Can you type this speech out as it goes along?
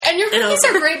And your cookies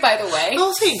are great, by the way.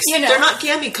 Oh, thanks. They're not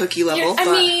gammy cookie level.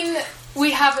 I mean,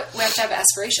 we have to have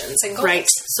aspirations and goals. Right.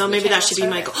 So maybe that should be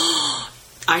my goal.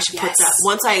 I should put that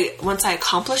once I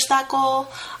accomplish that goal.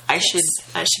 I should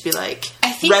be like,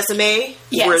 resume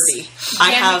worthy.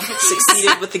 I have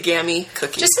succeeded with the Gammy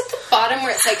cookie. Just at the bottom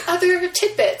where it's like other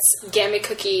tidbits, Gammy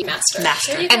cookie master.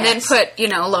 And then put,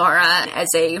 Laura as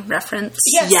a reference.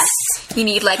 Yes. You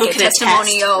need like a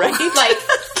testimonial. Right? Like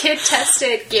kid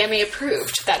tested, Gammy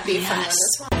approved. That'd be a fun one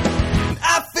as well.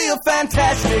 I feel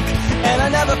fantastic, and I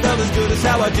never felt as good as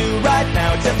how I do right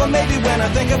now. Except for maybe when I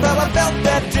think of how I felt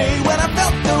that day, when I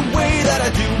felt the way that I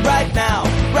do right now.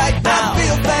 Right now, I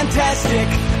feel fantastic,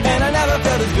 and I never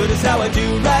felt as good as how I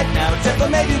do right now. Except for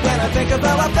maybe when I think of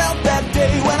how I felt that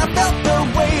day, when I felt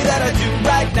the way that I do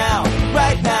right now.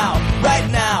 Right now, right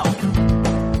now.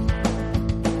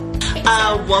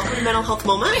 Welcome to Mental Health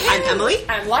Moment. I'm Emily.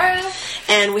 I'm Laura.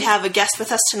 And we have a guest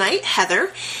with us tonight,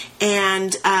 Heather.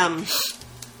 And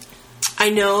I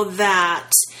know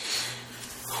that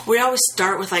we always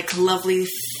start with like lovely,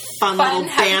 fun little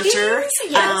banter.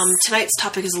 Yes. Tonight's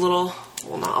topic is not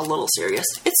a little serious.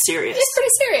 It's serious. It's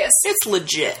pretty serious. It's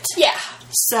legit. Yeah.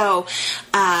 So,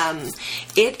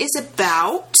 it is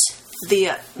about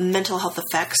the mental health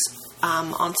effects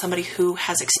on somebody who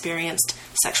has experienced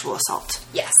sexual assault.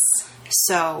 Yes.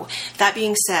 So, that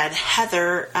being said,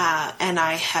 Heather and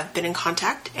I have been in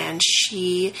contact, and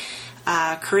she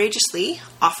courageously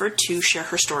offered to share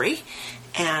her story,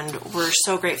 and we're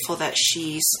so grateful that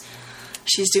she's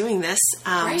doing this.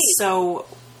 Right. So,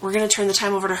 we're going to turn the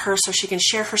time over to her so she can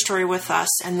share her story with us,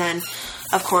 and then,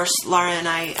 of course, Laura and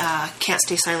I can't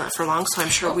stay silent for long, so I'm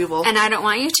sure we will... And I don't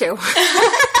want you to.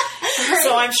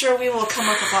 So I'm sure we will come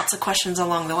up with lots of questions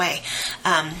along the way.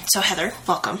 So Heather,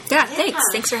 welcome. Yeah, thanks.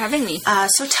 Thanks for having me.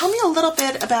 So tell me a little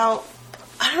bit about,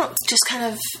 just kind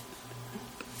of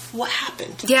what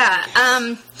happened. Yeah.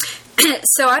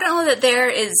 So I don't know that there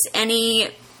is any,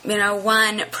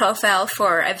 one profile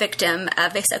for a victim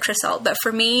of a sexual assault, but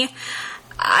for me,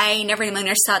 I never in a million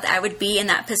years thought that I would be in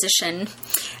that position.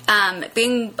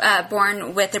 Being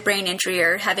born with a brain injury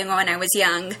or having one when I was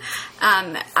young,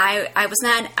 I was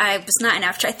not an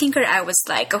abstract thinker. I was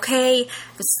like, okay,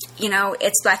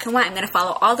 it's black and white. I'm going to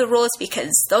follow all the rules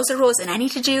because those are rules, and I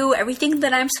need to do everything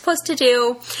that I'm supposed to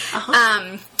do.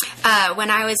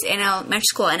 When I was in elementary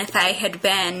school, and if I had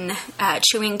been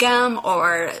chewing gum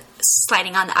or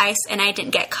sliding on the ice and I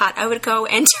didn't get caught, I would go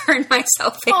and turn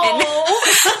myself in.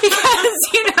 Because,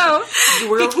 you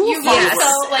were a rule. You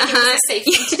felt like it was a safe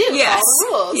thing to do. Yes. All the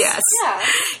rules. Yes. Yeah.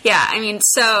 Yeah. I mean,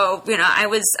 so, I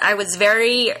was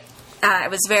very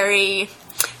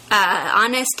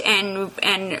honest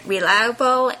and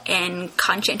reliable and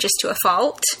conscientious to a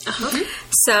fault.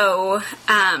 So,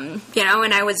 and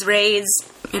I was raised,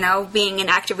 being an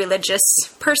active religious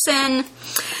person.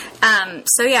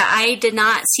 So yeah, I did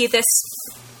not see this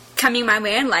coming my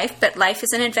way in life, but life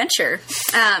is an adventure.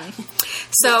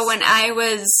 So when I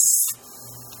was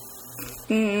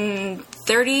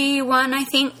 31, I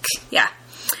think, yeah.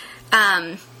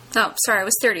 I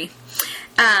was 30.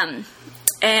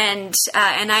 And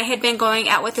I had been going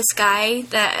out with this guy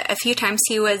that a few times.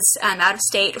 He was out of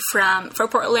state from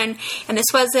Portland, and this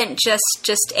wasn't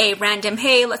just a random,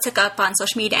 hey, let's hook up on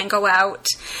social media and go out.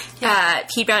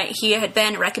 He had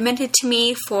been recommended to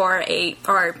me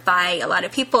by a lot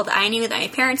of people that I knew, that my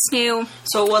parents knew.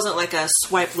 So it wasn't like a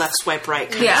swipe left, swipe right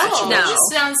kind of situation. No, this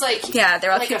sounds like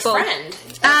there were like people, a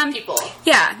friend. People.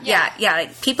 Yeah,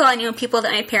 like people I knew, people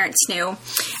that my parents knew,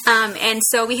 and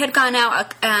so we had gone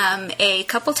out a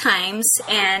couple times,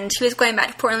 and he was going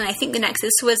back to Portland. I think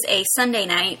this was a Sunday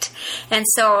night, and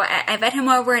so I invited him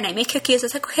over, and I made cookies. I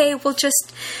was like, okay, we'll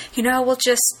just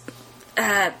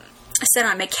sit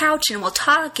on my couch and we'll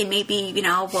talk, and maybe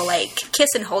we'll like kiss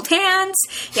and hold hands.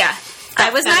 Yeah, I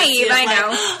was naive, I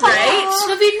know, right?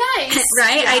 That'd be nice,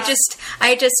 right? Yeah.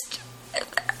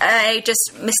 I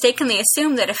just mistakenly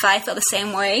assumed that if I felt the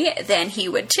same way, then he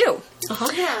would too.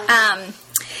 Yeah.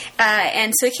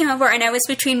 And so he came over, and I was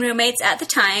between roommates at the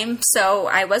time, so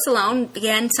I was alone.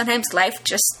 Again, sometimes life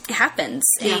just happens.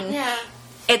 And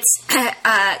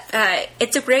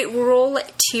it's a great rule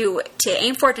to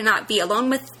aim for, to not be alone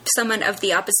with someone of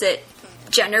the opposite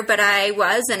gender, but I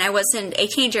wasn't a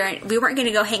teenager, and we weren't going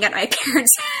to go hang out at my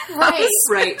parents' house.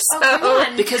 Right.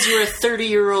 So, because you were a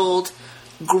 30-year-old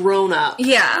grown up.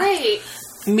 Yeah. Right.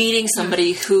 meeting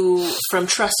somebody who, from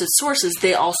trusted sources,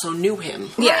 they also knew him.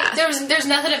 Yeah. There's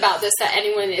nothing about this that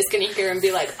anyone is going to hear and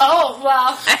be like, oh,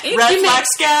 well, Red flag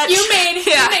sketch. you made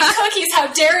cookies, how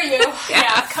dare you?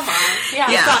 Yeah, come on. Yeah.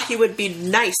 You thought he would be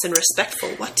nice and respectful.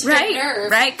 What? Right,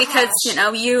 nerve. right, because,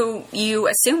 Gosh. you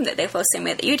assume that they feel the same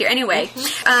way that you do. Anyway,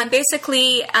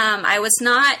 basically, I was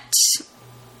not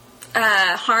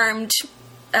harmed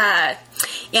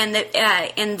in the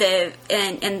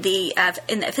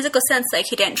physical sense. Like,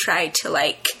 he didn't try to,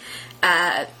 like,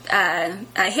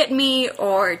 hit me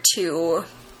or to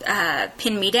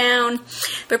pin me down,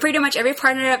 but pretty much every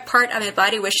part of my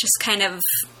body was just kind of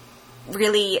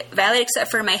really violated, except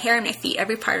for my hair and my feet.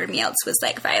 Every part of me else was,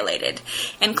 like, violated.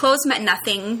 And clothes meant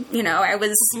nothing. I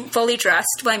was fully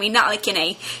dressed. Well, I mean, not like in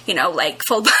a, like,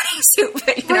 full body suit,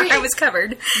 but, I was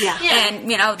covered. Yeah. And,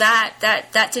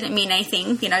 that didn't mean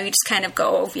anything. You just kind of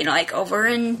go, like, over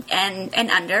and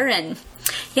under, and,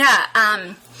 yeah.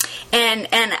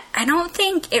 And I don't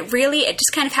think it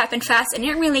just kind of happened fast, and it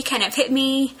didn't really kind of hit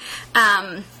me,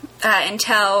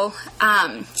 until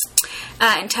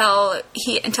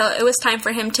it was time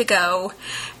for him to go,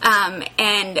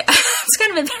 and it's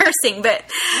kind of embarrassing, but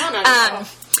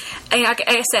like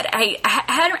I said, I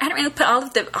hadn't really put all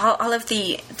of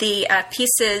the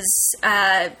pieces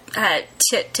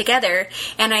together,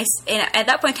 and at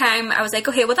that point in time I was like,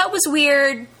 okay, well, that was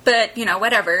weird, but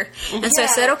whatever. And so I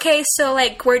said, okay, so,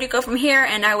 like, where do you go from here?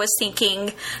 And I was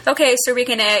thinking, okay, so we're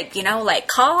gonna like,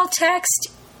 call, text,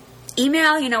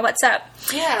 email, what's up?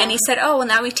 Yeah. And he said, oh, well,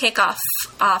 now we take off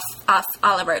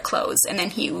all of our clothes. And then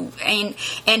he meant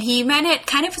it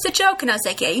kind of as a joke. And I was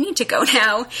like, yeah, you need to go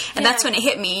now. And that's when it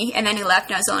hit me. And then he left,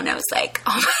 and I was alone. And I was like,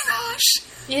 oh my gosh.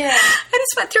 Yeah. I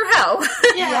just went through hell.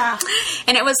 Yeah.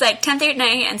 And it was like 10:30 at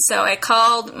night. And so I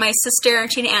called my sister,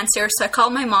 and she didn't answer. So I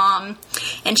called my mom,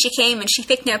 and she came, and she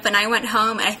picked me up, and I went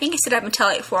home. And I think I stayed up until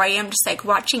like 4 a.m. just like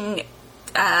watching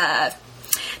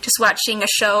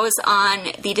shows on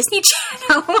the Disney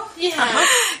Channel. Yeah.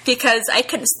 Because I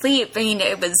couldn't sleep. I mean,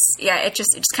 it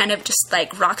just kind of just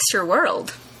like rocks your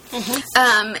world.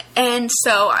 Mm-hmm. And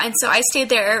so I stayed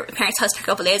there at my parents' house for a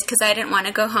couple of days because I didn't want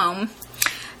to go home.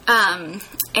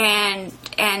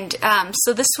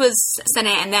 So this was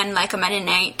Sunday, and then like a Monday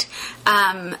night,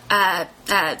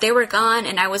 they were gone,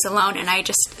 and I was alone, and I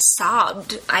just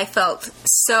sobbed. I felt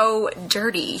so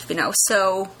dirty,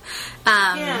 so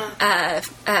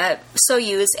so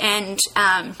used. And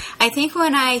I think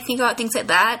when I think about things like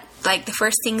that, like, the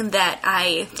first thing that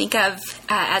I think of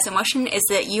as emotion is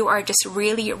that you are just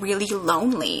really, really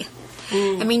lonely.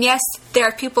 I mean, yes, there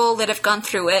are people that have gone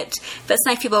through it, but it's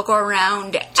not like people go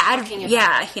around, like,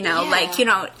 you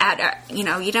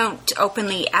don't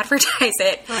openly advertise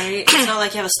it. Right. It's not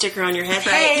like you have a sticker on your head.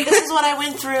 Right. Hey, this is what I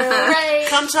went through. Right.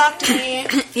 Come talk to me.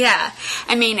 Yeah.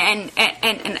 I mean, and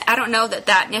I don't know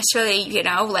that necessarily,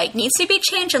 like, needs to be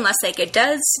changed unless, like, it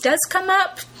does come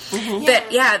up. Mm-hmm. But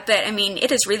I mean,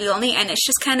 it is really lonely, and it's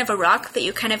just kind of a rock that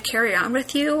you kind of carry on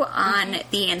with you on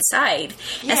the inside.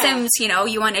 Yeah. And sometimes,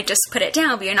 you want to just put it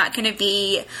down, but you're not going to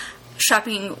be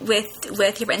shopping with your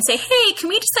friend and say, hey, can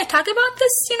we just like talk about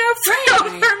this, for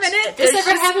a minute? This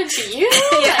ever happened to you?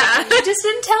 Yeah. Like, you just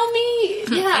didn't tell me.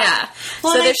 Yeah.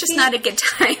 Well, so there's just not a good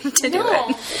time to do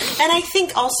it. And I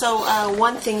think also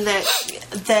one thing that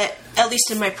at least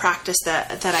in my practice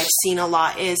that I've seen a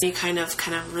lot is any kind of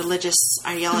religious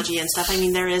ideology and stuff. I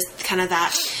mean, there is kind of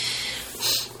that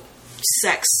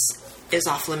sex is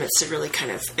off limits to really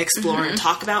kind of explore and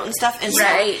talk about and stuff. And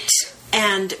right.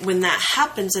 And when that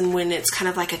happens, and when it's kind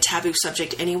of like a taboo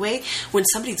subject anyway, when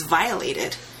somebody's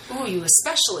violated, you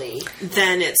especially,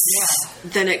 then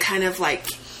it kind of like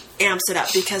amps it up,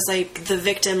 because like the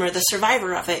victim or the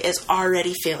survivor of it is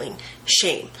already feeling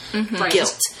shame,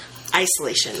 guilt,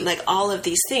 isolation, like all of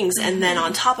these things, and then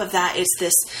on top of that, it's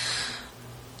this: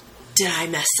 did I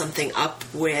mess something up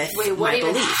with my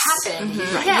beliefs? Happened?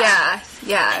 Mm-hmm. Right.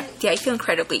 Yeah. You feel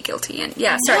incredibly guilty. And you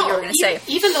were going to say.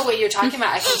 Even the way you're talking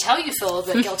about, I can tell you feel a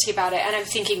bit guilty about it. And I'm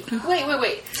thinking, wait.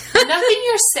 Nothing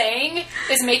you're saying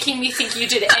is making me think you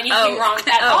did anything wrong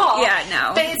at all. Yeah,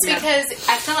 no. But it's because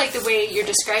I feel like the way you're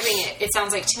describing it, it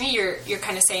sounds like to me you're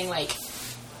kind of saying, like,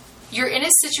 you're in a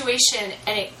situation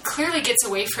and it clearly gets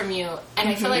away from you. And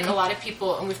I feel like a lot of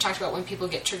people, and we've talked about when people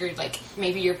get triggered, like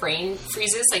maybe your brain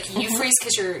freezes, like you freeze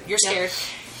because you're scared.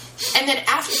 And then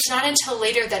after, it's not until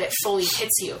later that it fully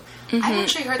hits you. I've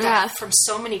actually heard that from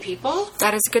so many people.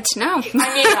 That is good to know.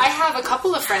 I mean, I have a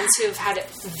couple of friends who have had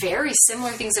very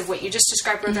similar things of what you just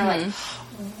described, where they're like,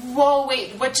 whoa,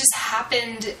 wait, what just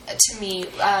happened to me?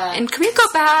 And can we go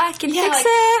back and fix like,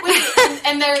 it? Wait,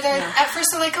 and they're at first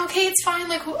they're like, okay, it's fine,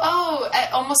 like,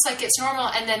 almost like it's normal,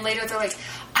 and then later they're like,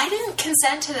 I didn't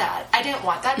consent to that. I didn't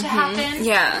want that to happen.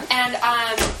 Yeah. And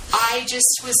I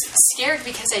just was scared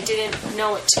because I didn't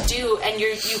know what to do, and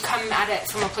you come at it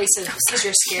from a place of because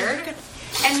you're scared.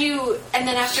 And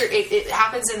then after it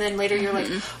happens, and then later you're like,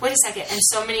 wait a second. And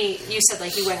so many, you said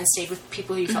like you went and stayed with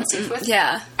people who you felt safe with.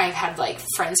 Yeah. I've had like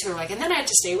friends who were like, and then I had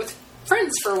to stay with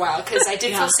friends for a while because I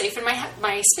didn't feel safe in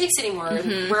my space anymore,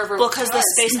 wherever. Well, because the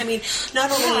space, I mean, not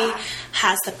only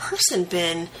has the person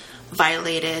been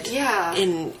violated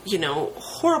in,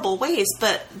 horrible ways,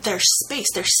 but their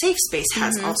space, their safe space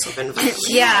has also been violated.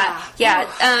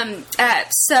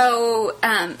 So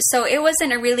it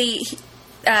wasn't a really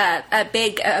a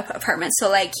big apartment. So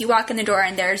like you walk in the door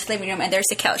and there's the living room and there's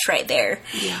the couch right there.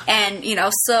 Yeah. And you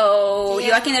walk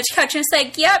in the couch and it's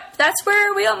like, yep, that's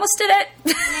where we almost did it.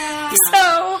 Yeah.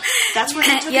 So that's where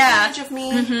they took advantage of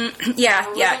me. Mm-hmm. Yeah.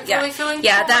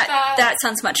 That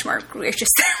sounds much more egregious.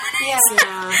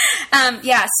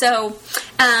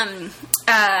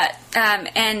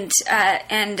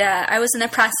 I was in the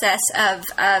process of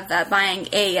buying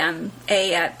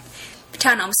a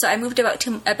townhome, so I moved about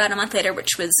a month later,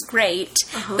 which was great.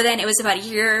 But then it was about a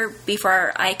year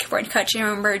before I could afford a couch. And I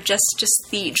remember just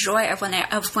the joy of when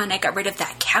I got rid of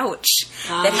that couch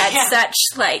that had such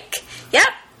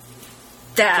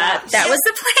that was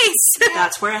the place.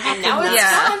 That's where it happened. And now it's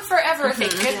gone forever,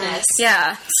 thank goodness.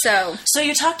 Yeah. So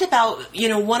you talked about,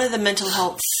 one of the mental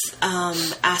health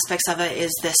aspects of it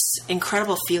is this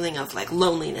incredible feeling of like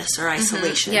loneliness or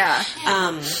isolation. Yeah.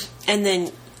 And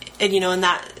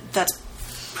that's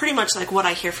pretty much like what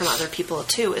I hear from other people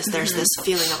too, is there's this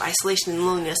feeling of isolation and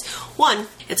loneliness. One,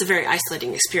 it's a very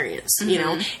isolating experience,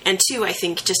 and two, I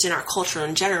think just in our culture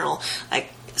in general,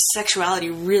 like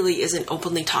sexuality really isn't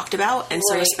openly talked about, and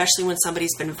so especially when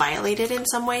somebody's been violated in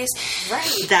some ways,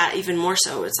 that even more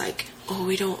so, it's like, oh,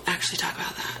 we don't actually talk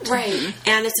about that. Right.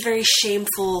 And it's a very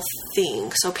shameful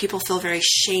thing, so people feel very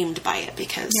shamed by it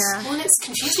because... Yeah. Well, and it's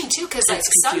confusing, too, because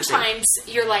sometimes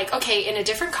you're like, okay, in a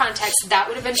different context, that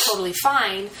would have been totally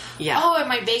fine. Yeah. Oh,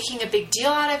 am I making a big deal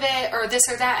out of it, or this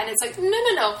or that? And it's like,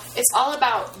 no. It's all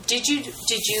about, did you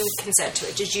consent to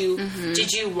it? Did you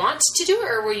want to do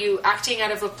it, or were you acting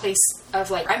out of a place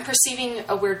of like, I'm perceiving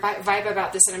a weird vibe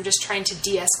about this, and I'm just trying to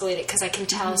de-escalate it because I can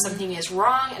tell something is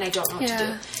wrong, and I don't know what to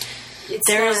do.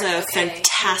 There is a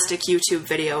fantastic YouTube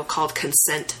video called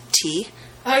Consent Tea.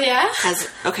 Oh, yeah?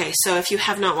 So if you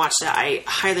have not watched it, I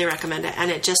highly recommend it. And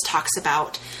it just talks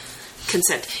about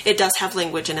consent. It does have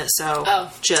language in it, so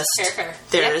fair.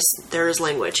 There is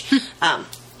language.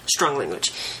 Strong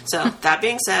language. So that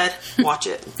being said, watch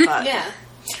it. But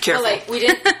careful. But, we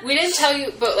didn't tell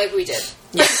you, but we did.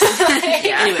 Yeah.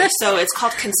 Anyway, so it's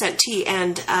called Consent Tea,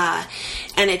 and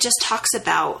it just talks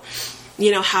about,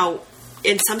 how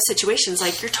in some situations,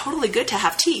 you're totally good to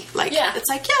have tea. It's like,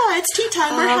 it's tea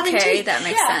time. We're having tea. Okay, that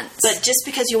makes sense. But just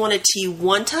because you wanted tea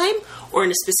one time or in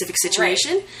a specific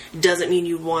situation doesn't mean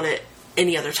you want it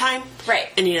any other time. Right.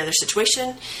 Any other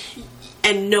situation.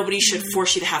 And nobody should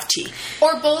force you to have tea.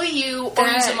 Or bully you, or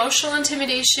use emotional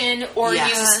intimidation, or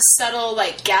use subtle,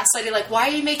 gaslighting. Why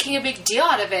are you making a big deal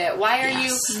out of it? Why are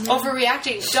you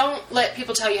overreacting? Don't let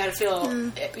people tell you how to feel.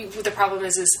 The problem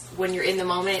is when you're in the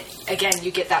moment, again,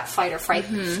 you get that fight or fright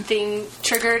thing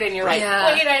triggered, and you're like,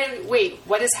 wait,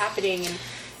 what is happening? And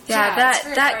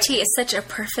that tea is such a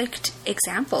perfect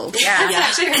example.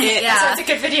 That's a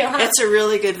good video. Huh? It's a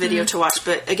really good video to watch,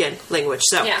 but again, language.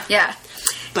 So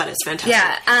but it's fantastic.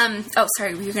 Yeah.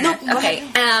 Sorry. Were you gonna? No, okay.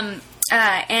 The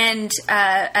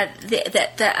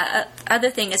other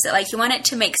thing is that you want it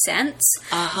to make sense,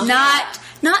 not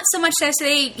so much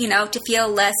necessarily to feel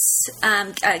less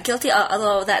guilty,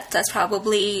 although that's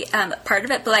probably part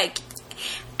of it. But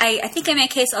I think in my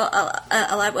case,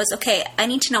 a lot was okay. I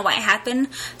need to know what happened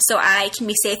so I can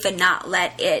be safe and not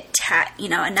let it,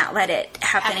 and not let it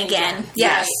happen again.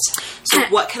 Yes. Right. So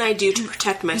what can I do to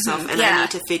protect myself? And I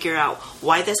need to figure out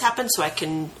why this happened so I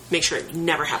can make sure it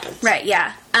never happens. Right.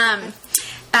 Yeah. And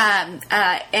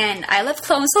I love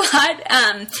clothes a lot.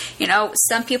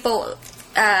 Some people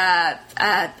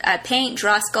paint,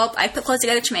 draw, sculpt. I put clothes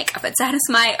together to make outfits. That is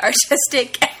my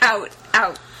artistic outlet.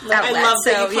 I love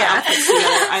that you put outfits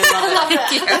together. I love it.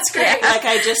 That's great.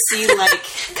 I just see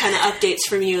kind of updates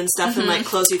from you and stuff, and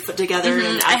clothes you put together.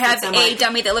 And I have a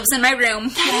dummy that lives in my room.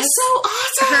 That is so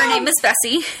awesome. Her name is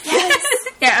Bessie. Yes.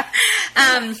 Yeah.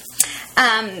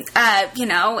 You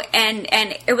know, and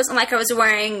it wasn't like I was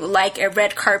wearing like a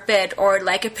red carpet or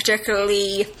like a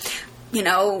particularly, you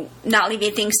know, not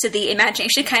leaving things to the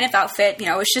imagination kind of outfit. You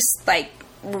know, it was just like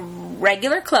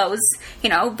regular clothes, you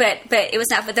know, but it was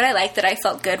an outfit that I liked, that I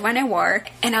felt good when I wore.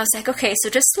 And I was like, okay, so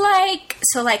I'm just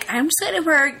gonna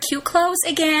wear cute clothes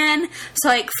again. So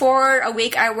like for a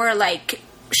week I wore like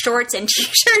shorts and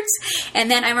t-shirts, and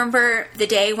then I remember the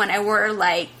day when I wore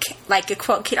like a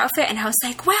quote cute outfit, and I was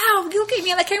like, wow, look at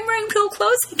me, like I'm wearing cool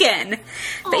clothes again.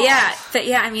 But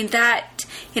yeah, I mean, that,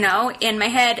 you know, in my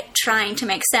head trying to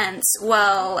make sense,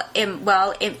 it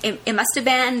must have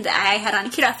been that I had on a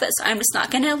cute outfit, so I'm just not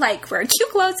gonna like wear cute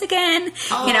clothes again.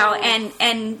 You know, and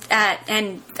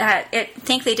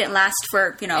thankfully didn't last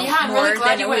for, you know, more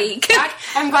than a week.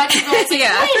 I'm glad you guys wait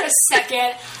a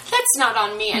second, that's not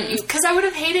on me and you, because I would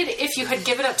have hated if you had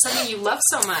given up something you love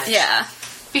so much. Yeah.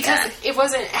 Because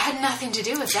it had nothing to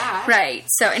do with that. Right.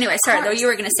 So anyway, sorry, though, you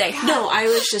were going to say. No, I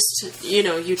was just, you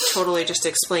know, you totally just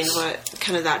explained what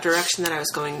kind of that direction that I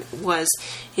was going was,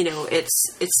 you know, it's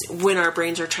when our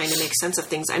brains are trying to make sense of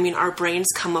things. I mean, our brains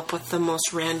come up with the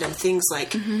most random things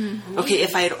like, okay,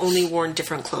 if I had only worn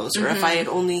different clothes, or if I had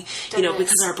only, you know,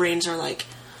 because our brains are like,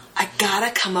 I gotta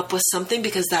come up with something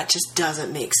because that just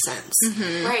doesn't make sense.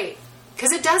 Right.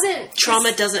 Because it doesn't.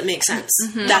 Trauma doesn't make sense.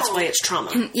 That's why it's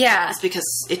trauma. Yeah. It's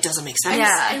because it doesn't make sense.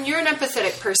 And you're an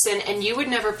empathetic person, and you would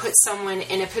never put someone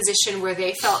in a position where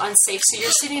they felt unsafe. So you're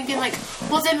sitting and being like,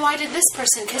 well, then why did this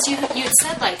person? Because you had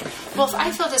said, like, well, if I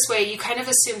feel this way, you kind of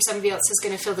assume somebody else is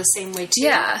going to feel the same way, too.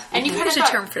 Yeah. And you kind of There's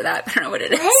a term for that. I don't know what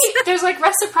it is. Right? There's, like,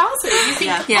 reciprocity. You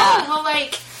think, oh, well,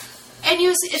 like... And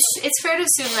it's fair to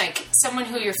assume, like, someone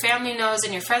who your family knows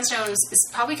and your friends know is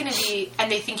probably going to be,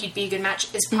 and they think you'd be a good match,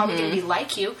 is probably going to be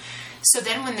like you. So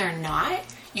then when they're not,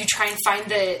 you try and find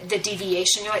the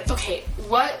deviation. You're like, okay,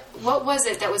 what was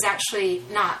it that was actually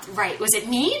not right? Was it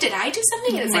me? Did I do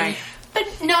something? And it's like, but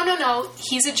no,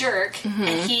 he's a jerk,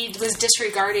 and he was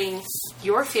disregarding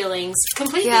your feelings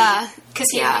completely because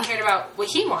he only cared about what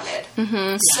he wanted.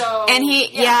 So, and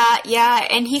he,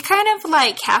 and he kind of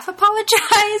like half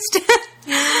apologized.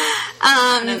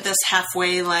 Kind of this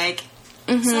halfway, like.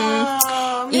 Like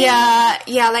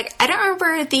I don't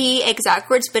remember the exact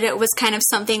words, but it was kind of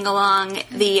something along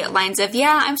the lines of,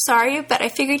 I'm sorry, but I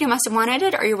figured you must have wanted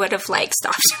it, or you would have like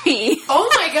stopped me. Oh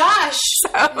my gosh.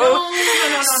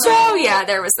 No. Yeah,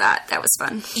 there was that. That was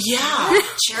fun. Yeah.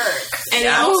 Jerk. And it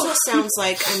also sounds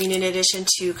like, I mean, in addition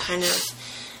to kind of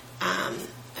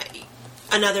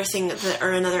another thing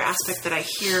or another aspect that I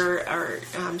hear or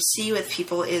see with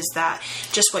people is that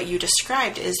just what you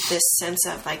described is this sense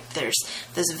of like there's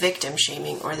this victim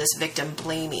shaming or this victim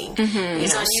blaming. You know,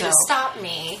 it's on you to stop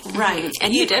me. Right.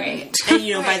 And you didn't. And,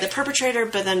 you know, by the perpetrator,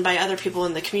 but then by other people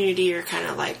in the community, you're kind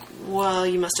of like, well,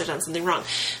 you must have done something wrong.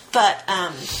 But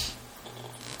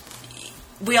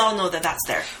we all know that that's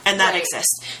there and that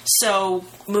exists. So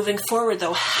moving forward,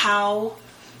 though, how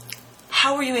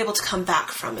were you able to come back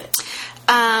from it?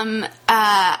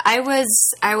 I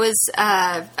was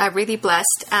really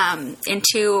blessed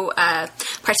into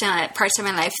parts of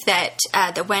my life that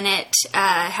when it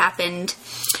happened,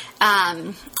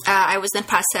 I was in the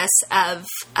process of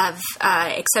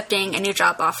accepting a new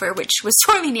job offer, which was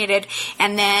sorely needed,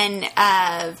 and then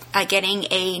getting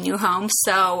a new home.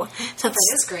 So that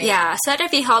is great. Yeah, so that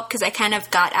definitely helped because I kind of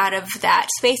got out of that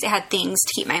space. I had things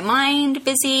to keep my mind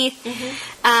busy,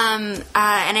 and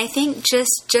I think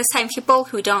just having people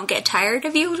who don't get tired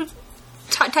of you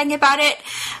talking about it.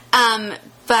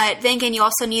 But then again, you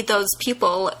also need those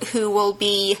people who will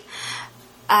be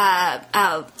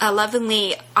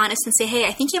lovingly honest and say, hey,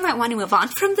 I think you might want to move on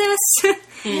from this.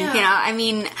 You know, I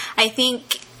mean, I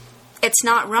think it's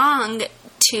not wrong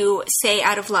to say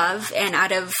out of love and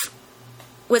out of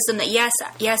wisdom that yes,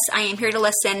 I am here to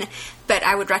listen, but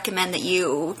I would recommend that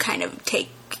you kind of take,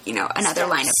 you know, another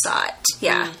line of thought.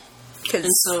 Yeah. And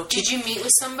so, did you meet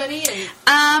with somebody?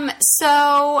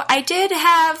 So I did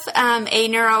have a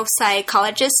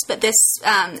neuropsychologist, but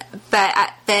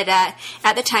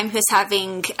at the time he was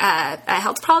having a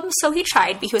health problem, so he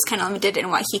tried, but he was kind of limited in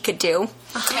what he could do.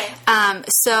 Okay.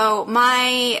 So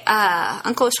my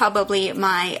uncle was probably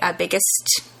my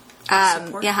biggest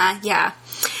support? Yeah.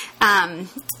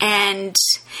 And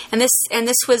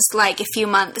this was like a few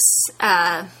months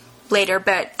later,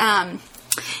 but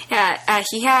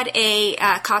he had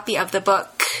a copy of the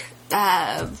book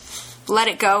Let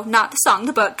It Go, not the song,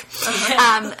 the book,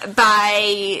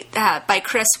 by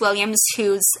Chris Williams,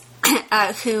 whose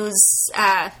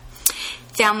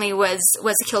family was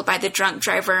killed by the drunk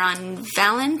driver on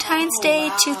Valentine's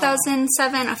Day,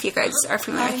 2007. I don't know if you guys are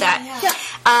familiar with that.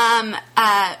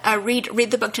 Yeah.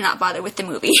 Read the book. Do not bother with the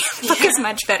movie. The book is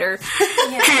much better.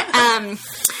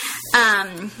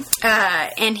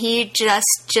 And he just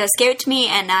gave it to me,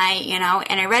 and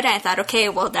I read it, and I thought, okay,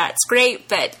 well, that's great,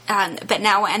 but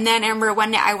now, and then I remember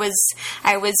one day I was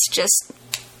just,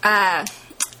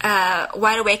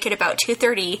 wide awake at about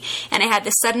 2:30, and I had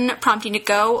the sudden prompting to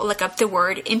go look up the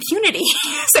word impunity.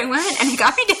 So I went and I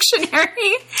got my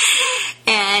dictionary,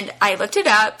 and I looked it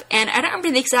up, and I don't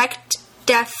remember the exact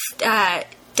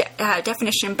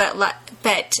definition, but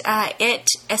it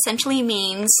essentially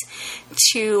means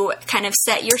to kind of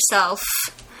set yourself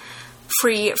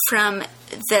free from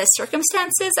the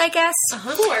circumstances, I guess.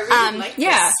 Ooh, I really like this.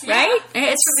 Yeah, right?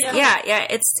 Yeah.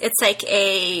 It's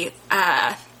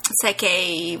like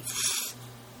a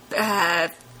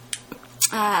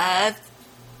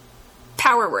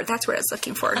power word. That's what I was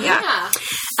looking for. Yeah.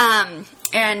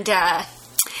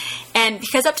 And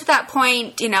because up to that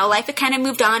point, life had kind of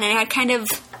moved on, and I had kind of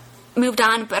moved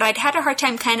on, but I'd had a hard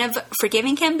time kind of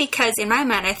forgiving him, because in my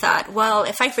mind I thought, well,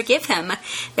 if I forgive him,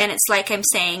 then it's like I'm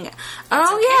saying,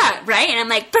 yeah, right? And I'm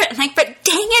like, but dang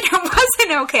it, it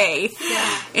wasn't okay.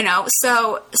 Yeah.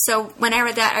 So when I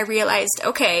read that, I realized,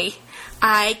 okay,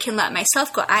 I can let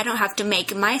myself go. I don't have to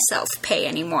make myself pay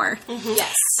anymore. Mm-hmm.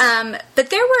 Yes. But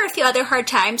there were a few other hard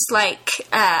times, like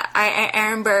I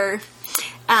remember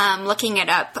looking it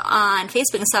up on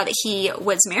Facebook and saw that he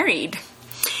was married.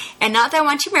 And not that I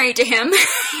want you married to him,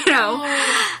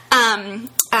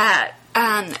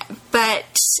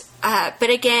 but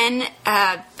again,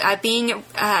 being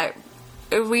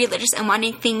religious and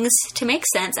wanting things to make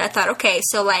sense, I thought, okay,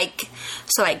 so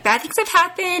bad things have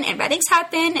happened, and bad things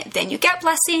happen, then you get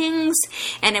blessings,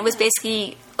 and it was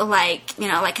basically like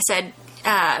I said,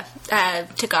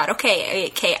 to God,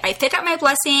 okay, I picked up my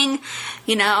blessing,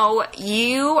 you are,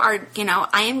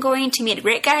 I am going to meet a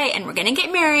great guy, and we're going to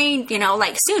get married,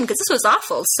 soon, because this was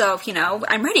awful, so,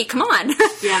 I'm ready, come on.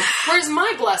 Yeah. Where's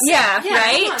my blessing? Yeah,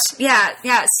 right?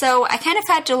 Yeah, so I kind of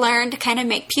had to learn to kind of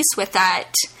make peace with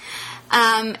that,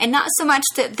 and not so much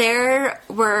that there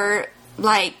were,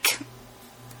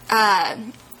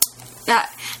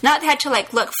 not had to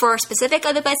look for a specific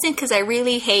other blessing, because I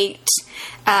really hate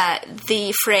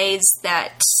the phrase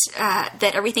that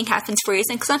everything happens for a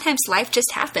reason, because sometimes life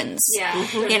just happens. Yeah.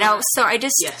 Mm-hmm. So I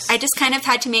just kind of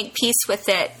had to make peace with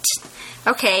it.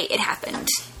 Okay, it happened.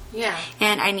 Yeah.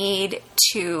 And I need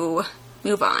to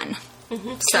move on.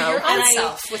 Mm-hmm. So your own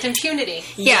self with impunity.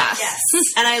 Yes.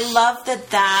 And I love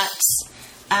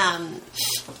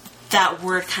that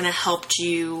word kind of helped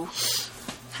you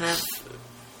kind of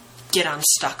get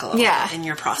unstuck a little bit in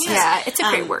your process. Yeah, it's a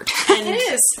great word. And, it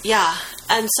is. Yeah.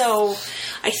 And so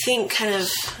I think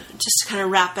just to kind of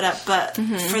wrap it up, but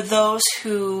for those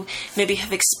who maybe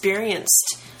have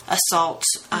experienced assault,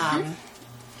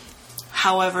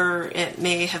 however it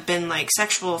may have been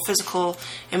sexual, physical,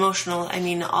 emotional,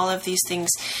 all of these things,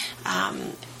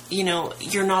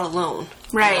 you're not alone.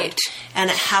 Right. And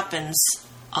it happens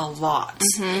a lot.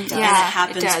 Mm-hmm. And it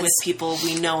happens with people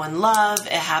we know and love.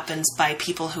 It happens by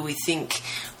people who we think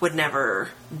would never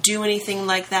do anything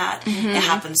like that. Mm-hmm. It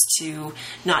happens to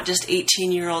not just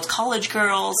 18-year-old college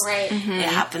girls. Right.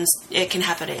 Mm-hmm. It can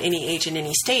happen at any age and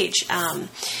any stage.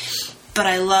 But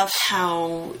I love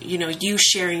how, you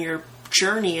sharing your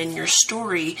journey and your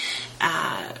story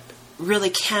really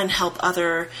can help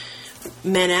other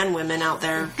men and women out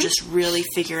there just really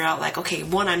figure out okay,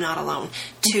 one, I'm not alone.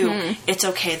 Two, it's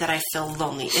okay that I feel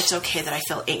lonely. It's okay that I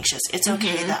feel anxious. It's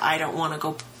okay that I don't want to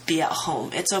go be at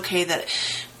home. It's okay that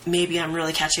maybe I'm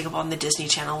really catching up on the Disney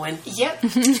Channel when maybe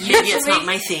it's not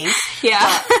my thing.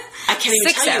 Yeah. But I can't even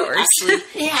 6 tell hours. you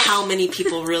actually how many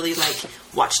people really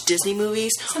watch Disney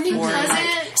movies. Something pleasant.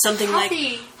 Something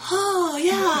happy.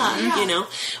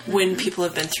 When people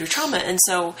have been through trauma. And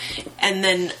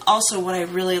then also what I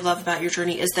really love about your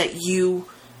journey is that you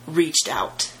reached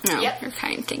out. No, you're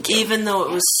kind. Thank you. Even though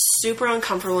it was super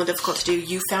uncomfortable and difficult to do,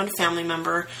 you found a family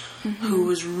member who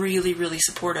was really, really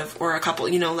supportive, or a couple,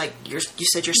 you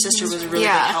said your sister was a really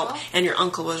big help, and your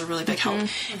uncle was a really big help.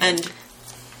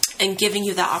 And giving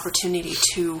you that opportunity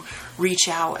to reach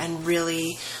out and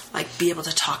really be able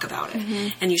to talk about it.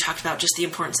 And you talked about just the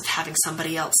importance of having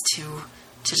somebody else to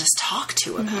just talk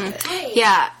to about it.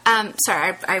 Yeah.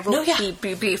 Sorry, I will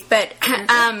be brief, but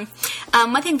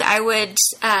one thing that I would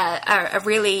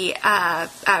really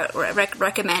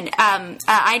recommend,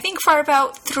 I think for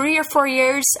about 3 or 4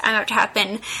 years after it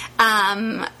happened,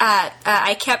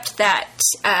 I kept that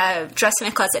dress in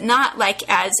my closet, not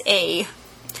as a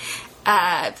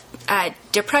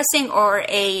depressing or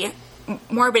a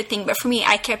morbid thing, but for me,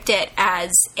 I kept it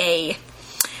as a,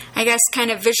 I guess,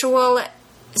 kind of visual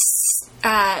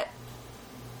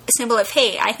symbol of,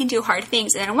 hey, I can do hard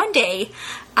things. And then one day,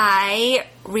 I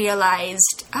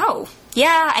realized, oh,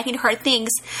 yeah, I can do hard things,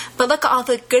 but look at all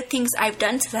the good things I've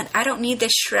done so then I don't need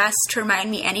this stress to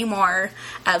remind me anymore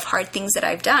of hard things that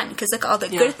I've done, because look at all the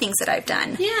good things that I've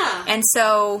done. Yeah. And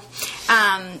so,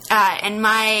 and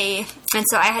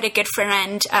so I had a good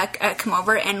friend come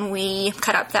over, and we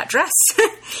cut up that dress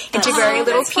into very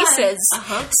little pieces.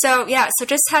 So, yeah, so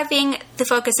just having the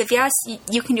focus of, yes,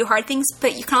 you can do hard things,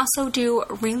 but you can also do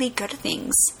really good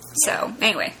things. So,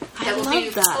 anyway. I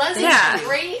love that. Pleasant,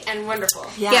 great, and wonderful.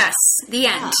 Yeah. Yes, the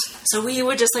end. So we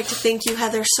would just like to thank you,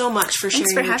 Heather, so much for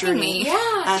sharing your journey. Me.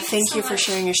 Yeah, thank you for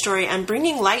sharing your story and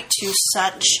bringing light to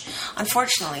such,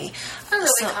 unfortunately,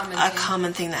 a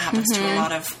common thing that happens to a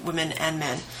lot of women and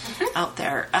men out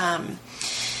there.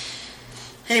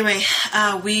 Anyway,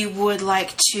 we would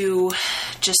like to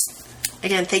just...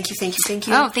 Again, thank you.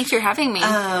 Oh, thank you for having me.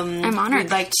 I'm honored.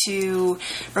 We'd like to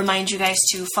remind you guys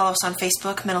to follow us on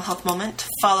Facebook, Mental Health Moment.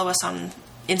 Follow us on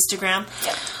Instagram.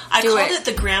 Yep. I called it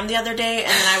the gram the other day,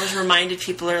 and then I was reminded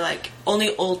people are like,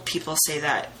 only old people say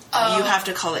that. You have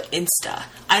to call it Insta.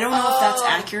 I don't know if that's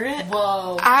accurate.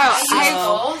 Whoa.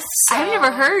 I've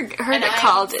never heard it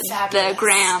called the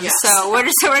gram. Yeah. So where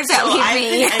does that leave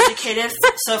me? I've been educated.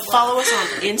 So follow us on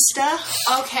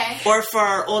Insta. Okay. Or for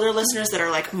our older listeners that are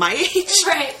like my age.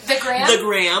 Right. The gram? The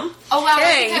gram. Oh, wow.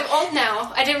 Okay. I think I'm old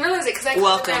now. I didn't realize it because I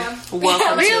called the gram.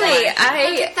 Welcome. Really?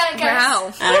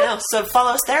 Wow. I don't know. So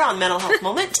follow us there on Mental Health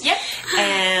Moment. Yep.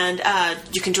 And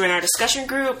you can join our discussion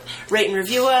group, rate and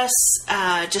review us,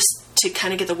 just to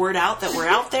kind of get the word out that we're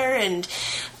out there. And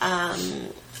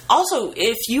also,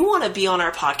 if you want to be on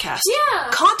our podcast,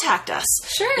 contact us.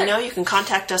 Sure. You know, you can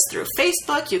contact us through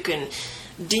Facebook. You can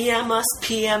DM us,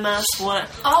 PM us,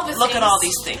 look at all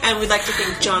these things. And we'd like to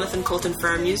thank Jonathan Colton for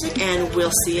our music, and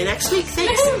we'll see you next week.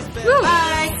 Thanks.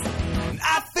 Bye.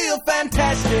 I feel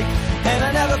fantastic, and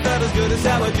I never felt as good as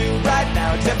how I do right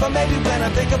now. Except for maybe when I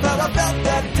think of how I felt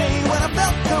that day, when I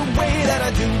felt the way that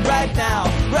I do right now.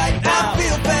 Right now, I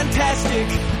feel fantastic,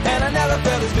 and I never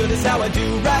felt as good as how I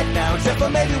do right now. Except for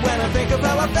maybe when I think of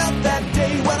how I felt that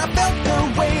day, when I felt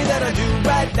the way that I do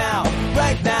right now.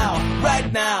 Right now,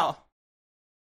 right now.